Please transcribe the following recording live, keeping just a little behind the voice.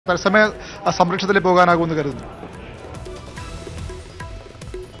തത്സമയ സംരക്ഷണത്തിൽ പോകാനാകുമെന്ന് കരുതുന്നു.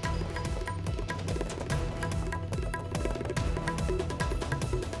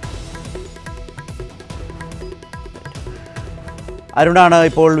 അരുണാണ്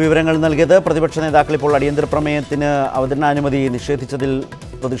ഇപ്പോൾ വിവരങ്ങൾ നൽകിയത്. പ്രതിപക്ഷ നേതാക്കൾ ഇപ്പോൾ അടിയന്തര പ്രമേയത്തിന് അവതരണാനുമതി നിഷേധിച്ചതിൽ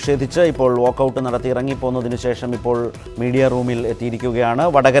പ്രതിഷേധിച്ച് ഇപ്പോൾ വാക്കൌട്ട് നടത്തി ഇറങ്ങിപ്പോന്നതിന് ശേഷം ഇപ്പോൾ മീഡിയ റൂമിൽ എത്തിയിരിക്കുകയാണ്.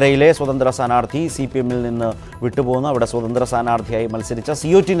 വടകരയിലെ സ്വതന്ത്ര സ്ഥാനാർത്ഥി CPM-ൽ നിന്ന് വിട്ടുപോകുന്ന അവിടെ സ്വതന്ത്ര സ്ഥാനാർത്ഥിയായി മത്സരിച്ച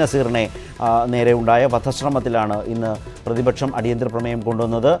COT നസീറിനെ നേരെ ഉണ്ടായ വധശ്രമത്തിലാണ് ഇന്ന് പ്രതിപക്ഷം അടിയന്തര പ്രമേയം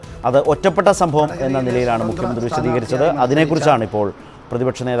കൊണ്ടുവന്നത്. അത് ഒറ്റപ്പെട്ട സംഭവം എന്ന നിലയിലാണ് മുഖ്യമന്ത്രി വിശദീകരിച്ചത്. അതിനെക്കുറിച്ചാണ് ഇപ്പോൾ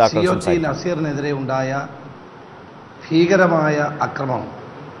പ്രതിപക്ഷ നേതാക്കൾ സംസാരിക്കുന്നത്. ഭീകരമായ അക്രമം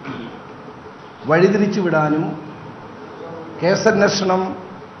വഴിതിരിച്ചുവിടാനും കേസന്വേഷണം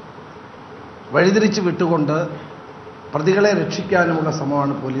വഴിതിരിച്ചു വിട്ടുകൊണ്ട് പ്രതികളെ രക്ഷിക്കാനുമുള്ള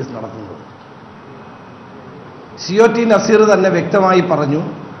ശ്രമമാണ് പോലീസ് നടത്തുന്നത്. COT നസീർ തന്നെ വ്യക്തമായി പറഞ്ഞു,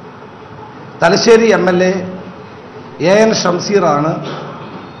 തലശ്ശേരി MLA AN ഷംസീറാണ്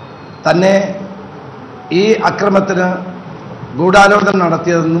തന്നെ ഈ അക്രമത്തിന് ഗൂഢാലോചന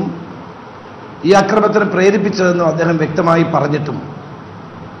നടത്തിയതെന്നും ഈ അക്രമത്തിന് പ്രേരിപ്പിച്ചതെന്നും അദ്ദേഹം വ്യക്തമായി പറഞ്ഞിട്ടും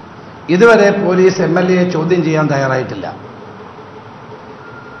ഇതുവരെ പോലീസ് MLA ചോദ്യം ചെയ്യാൻ തയ്യാറായിട്ടില്ല.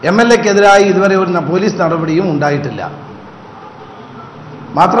 MLAക്കെതിരായി ഇതുവരെ ഒരു പോലീസ് നടപടിയും ഉണ്ടായിട്ടില്ല.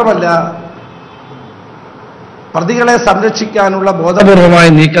 മാത്രമല്ല, പ്രതികളെ സംരക്ഷിക്കാനുള്ള ബോധപൂർവമായ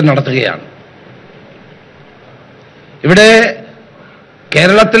നീക്കം നടത്തുകയാണ്. ഇവിടെ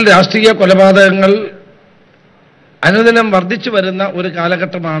കേരളത്തിൽ രാഷ്ട്രീയ കൊലപാതകങ്ങൾ അനുദിനം വർദ്ധിച്ചു വരുന്ന ഒരു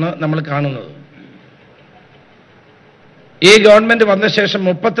കാലഘട്ടമാണ് നമ്മൾ കാണുന്നത്. ഈ ഗവൺമെന്റ് വന്ന ശേഷം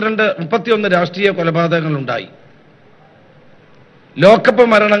 31 രാഷ്ട്രീയ കൊലപാതകങ്ങൾ ഉണ്ടായി. ലോക്കപ്പ്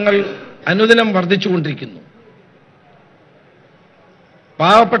മരണങ്ങൾ അനുദിനം വർദ്ധിച്ചുകൊണ്ടിരിക്കുന്നു.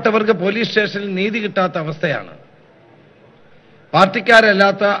 പാവപ്പെട്ടവർക്ക് പോലീസ് സ്റ്റേഷനിൽ നീതി കിട്ടാത്ത അവസ്ഥയാണ്.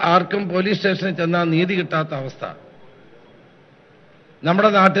 പാർട്ടിക്കാരല്ലാത്ത ആർക്കും പോലീസ് സ്റ്റേഷനിൽ ചെന്നാൽ നീതി കിട്ടാത്ത അവസ്ഥ.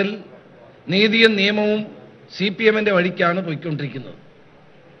 നമ്മുടെ നാട്ടിൽ നീതിയും നിയമവും CPM-ന്റെ വഴിക്കാണ് പോയിക്കൊണ്ടിരിക്കുന്നത്.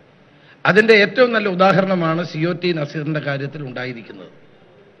 അതിൻ്റെ ഏറ്റവും നല്ല ഉദാഹരണമാണ് COT നസീറിന്റെ കാര്യത്തിൽ ഉണ്ടായിരിക്കുന്നത്.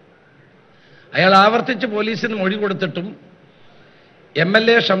 അയാൾ ആവർത്തിച്ച് പോലീസിന് മൊഴി കൊടുത്തിട്ടും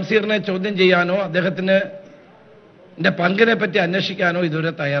MLA ഷംസീറിനെ ചോദ്യം ചെയ്യാനോ അദ്ദേഹത്തിന് പങ്കിനെ പറ്റി അന്വേഷിക്കാനോ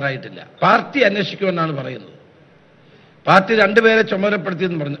ഇതുവരെ തയ്യാറായിട്ടില്ല. പാർട്ടി അന്വേഷിക്കുമെന്നാണ് പറയുന്നത്. പാർട്ടി 2 പേരെ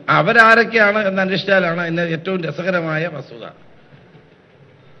ചുമതലപ്പെടുത്തിയെന്ന് പറഞ്ഞു. അവരാരൊക്കെയാണ് എന്ന് അന്വേഷിച്ചാലാണ് എന്നെ ഏറ്റവും രസകരമായ വസ്തുത.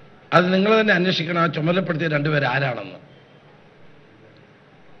 അത് നിങ്ങൾ തന്നെ അന്വേഷിക്കണം, ആ ചുമതലപ്പെടുത്തിയ 2 പേർ ആരാണെന്ന്.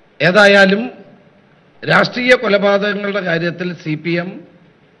 ഏതായാലും രാഷ്ട്രീയ കൊലപാതകങ്ങളുടെ കാര്യത്തിൽ CPM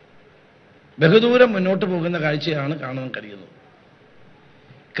ബഹുദൂരം മുന്നോട്ട് പോകുന്ന കാഴ്ചയാണ് കാണാൻ കഴിയുന്നത്.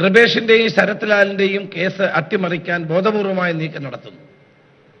 കൃപേഷിന്റെയും ശരത്ലാലിന്റെയും കേസ് അട്ടിമറിക്കാൻ ബോധപൂർവമായ നീക്കം നടത്തുന്നു.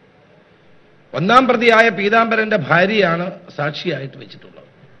 1-ാം പ്രതിയായ പീതാംബരന്റെ ഭാര്യയാണ് സാക്ഷിയായിട്ട് വെച്ചിട്ടുള്ളത്.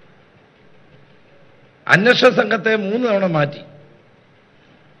 അന്വേഷണ സംഘത്തെ 3 തവണ മാറ്റി.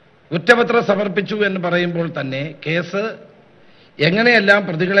 കുറ്റപത്രം സമർപ്പിച്ചു എന്ന് പറയുമ്പോൾ തന്നെ കേസ് എങ്ങനെയെല്ലാം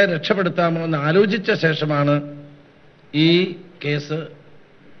പ്രതികളെ രക്ഷപ്പെടുത്താമോ എന്ന് ആലോചിച്ച ശേഷമാണ് ഈ കേസ്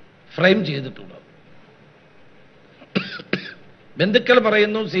ഫ്രെയിം ചെയ്തിട്ടുള്ളത്. ബന്ധുക്കൾ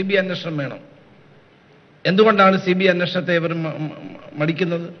പറയുന്നു CBI അന്വേഷണം വേണം. എന്തുകൊണ്ടാണ് CBI അന്വേഷണത്തെ ഇവർ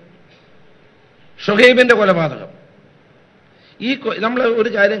മടിക്കുന്നത്? ഷുഹൈബിന്റെ കൊലപാതകം, നമ്മൾ ഒരു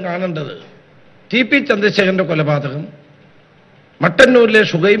കാര്യം കാണേണ്ടത്, TP ചന്ദ്രശേഖരന്റെ കൊലപാതകം, മട്ടന്നൂരിലെ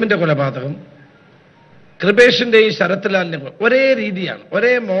ഷുഹൈബിന്റെ കൊലപാതകം, കൃപേഷിന്റെയും ശരത്ലാലിന്റെ ഒരേ രീതിയാണ്,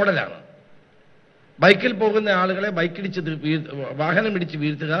 ഒരേ മോഡലാണ്. ബൈക്കിൽ പോകുന്ന ആളുകളെ വാഹനം ഇടിച്ച്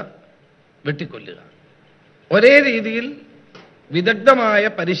വീഴ്ത്തുക, വെട്ടിക്കൊല്ലുക. ഒരേ രീതിയിൽ വിദഗ്ധമായ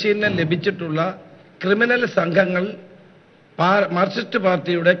പരിശീലനം ലഭിച്ചിട്ടുള്ള ക്രിമിനൽ സംഘങ്ങൾ, മാർക്സിസ്റ്റ്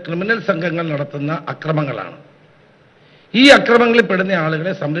പാർട്ടിയുടെ ക്രിമിനൽ സംഘങ്ങൾ നടത്തുന്ന അക്രമങ്ങളാണ്. ഈ അക്രമങ്ങളിൽ പെടുന്ന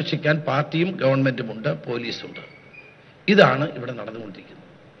ആളുകളെ സംരക്ഷിക്കാൻ പാർട്ടിയും ഗവൺമെന്റുമുണ്ട്, പോലീസുണ്ട്. ഇതാണ് ഇവിടെ നടന്നുകൊണ്ടിരിക്കുന്നത്.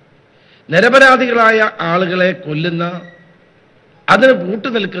 നിരപരാധികളായ ആളുകളെ കൊല്ലുന്ന, അതിന്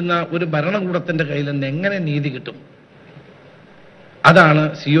കൂട്ടുനിൽക്കുന്ന ഒരു ഭരണകൂടത്തിന്റെ കയ്യിൽ നിന്ന് എങ്ങനെ നീതി കിട്ടും? അതാണ്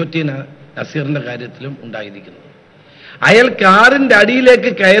COT നസീറിന്റെ കാര്യത്തിലും ഉണ്ടായിരിക്കുന്നത്. അയാൾ കാറിന്റെ അടിയിലേക്ക്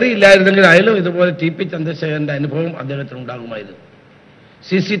കയറിയില്ലായിരുന്നെങ്കിൽ അയാളും ഇതുപോലെ TP ചന്ദ്രശേഖരന്റെ അനുഭവം അദ്ദേഹത്തിന് ഉണ്ടാകുമായിരുന്നു.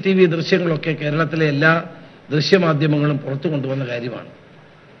 CCTV ദൃശ്യങ്ങളൊക്കെ കേരളത്തിലെ എല്ലാ ദൃശ്യമാധ്യമങ്ങളും പുറത്തു കൊണ്ടുവന്ന കാര്യമാണ്.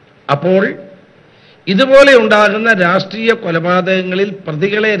 അപ്പോൾ ഇതുപോലെ ഉണ്ടാകുന്ന രാഷ്ട്രീയ കൊലപാതകങ്ങളിൽ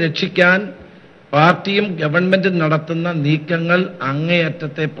പ്രതികളെ രക്ഷിക്കാൻ പാർട്ടിയും ഗവൺമെന്റും നടത്തുന്ന നീക്കങ്ങൾ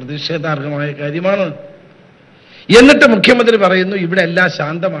അങ്ങേയറ്റത്തെ പ്രതിഷേധാർഹമായ കാര്യമാണ്. എന്നിട്ട് മുഖ്യമന്ത്രി പറയുന്നു ഇവിടെ എല്ലാം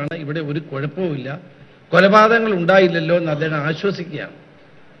ശാന്തമാണ്, ഇവിടെ ഒരു കുഴപ്പവുമില്ല, കൊലപാതകങ്ങൾ ഉണ്ടായില്ലല്ലോ എന്ന് അദ്ദേഹം ആശ്വസിക്കുകയാണ്.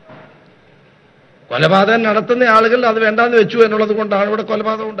 കൊലപാതകം നടത്തുന്ന ആളുകൾ അത് വേണ്ടാന്ന് വെച്ചു എന്നുള്ളത് കൊണ്ടാണ് ഇവിടെ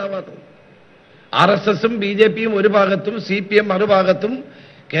കൊലപാതകം ഉണ്ടാവാത്തത്. RSSും BJPയും ഒരു ഭാഗത്തും CPM മറുഭാഗത്തും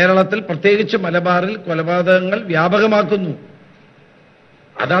കേരളത്തിൽ പ്രത്യേകിച്ച് മലബാറിൽ കൊലപാതകങ്ങൾ വ്യാപകമാക്കുന്നു.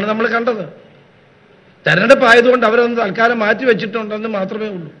 അതാണ് നമ്മൾ കണ്ടത്. തെരഞ്ഞെടുപ്പ് ആയതുകൊണ്ട് അവരൊന്ന് തൽക്കാലം മാറ്റി വെച്ചിട്ടുണ്ടെന്ന് മാത്രമേ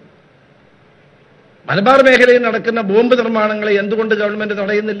ഉള്ളൂ. മലബാർ മേഖലയിൽ നടക്കുന്ന ബോംബ് നിർമ്മാണങ്ങളെ എന്തുകൊണ്ട് ഗവൺമെന്റ്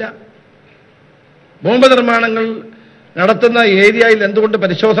തടയുന്നില്ല? ബോംബ് നിർമ്മാണങ്ങൾ നടത്തുന്ന ഏരിയയിൽ എന്തുകൊണ്ട്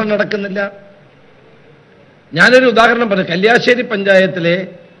പരിശോധന നടക്കുന്നില്ല? ഞാനൊരു ഉദാഹരണം പറഞ്ഞു. കല്യാശ്ശേരി പഞ്ചായത്തിലെ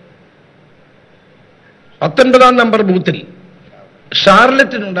 19 നമ്പർ ബൂത്തിൽ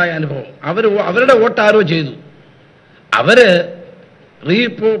ഷാർലറ്റിനുണ്ടായ അനുഭവം. അവരുടെ വോട്ട് ആരോ ചെയ്തു. അവര്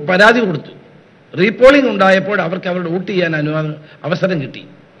പരാതി കൊടുത്തു. റീപോളിംഗ് ഉണ്ടായപ്പോൾ അവർക്ക് അവരുടെ വോട്ട് ചെയ്യാൻ അവസരം കിട്ടി.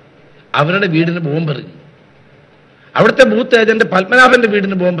 അവരുടെ വീടിന് ബോംബെറിഞ്ഞു. അവിടുത്തെ ബൂത്ത് ഏജന്റ് പത്മനാഭന്റെ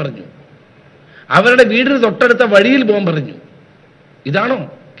വീടിന് ബോംബെറിഞ്ഞു. അവരുടെ വീടിന് തൊട്ടടുത്ത വഴിയിൽ ബോംബെറിഞ്ഞു. ഇതാണോ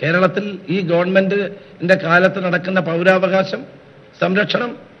കേരളത്തിൽ ഈ ഗവൺമെന്റിന്റെ കാലത്ത് നടക്കുന്ന പൗരാവകാശം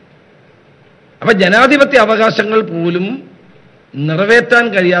സംരക്ഷണം? അപ്പൊ ജനാധിപത്യ അവകാശങ്ങൾ പോലും നിറവേറ്റാൻ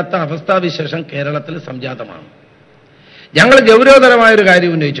കഴിയാത്ത അവസ്ഥാവിശേഷം കേരളത്തിൽ സംജാതമാണ്. ഞങ്ങൾ ഗൗരവതരമായൊരു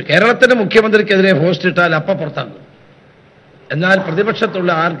കാര്യം ഉന്നയിച്ചു. കേരളത്തിന്റെ മുഖ്യമന്ത്രിക്കെതിരെ പോസ്റ്റ് ഇട്ടാൽ പുറത്താക്കും. എന്നാൽ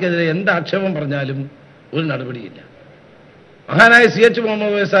പ്രതിപക്ഷത്തുള്ള ആർക്കെതിരെ എന്ത് ആക്ഷേപം പറഞ്ഞാലും ഒരു നടപടിയില്ല. മഹാനായ CH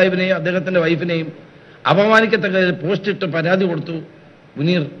മുഹമ്മദ് സാഹിബിനെയും അദ്ദേഹത്തിന്റെ വൈഫിനെയും അപമാനിക്കത്തക്ക പോസ്റ്റ് ഇട്ട് പരാതി കൊടുത്തു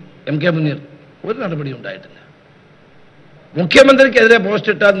MK മുനീർ. ഒരു നടപടി ഉണ്ടായിട്ടില്ല. മുഖ്യമന്ത്രിക്കെതിരെ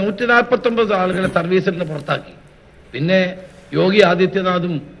പോസ്റ്റ് ഇട്ട 149 ആളുകളെ സർവീസിൽ നിന്ന് പുറത്താക്കി. പിന്നെ യോഗി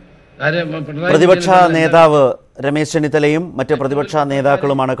ആദിത്യനാഥും പ്രതിപക്ഷ നേതാവ് രമേശ് ചെന്നിത്തലയും മറ്റ് പ്രതിപക്ഷ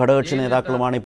നേതാക്കളുമാണ്, ഘടകകക്ഷി നേതാക്കളുമാണ്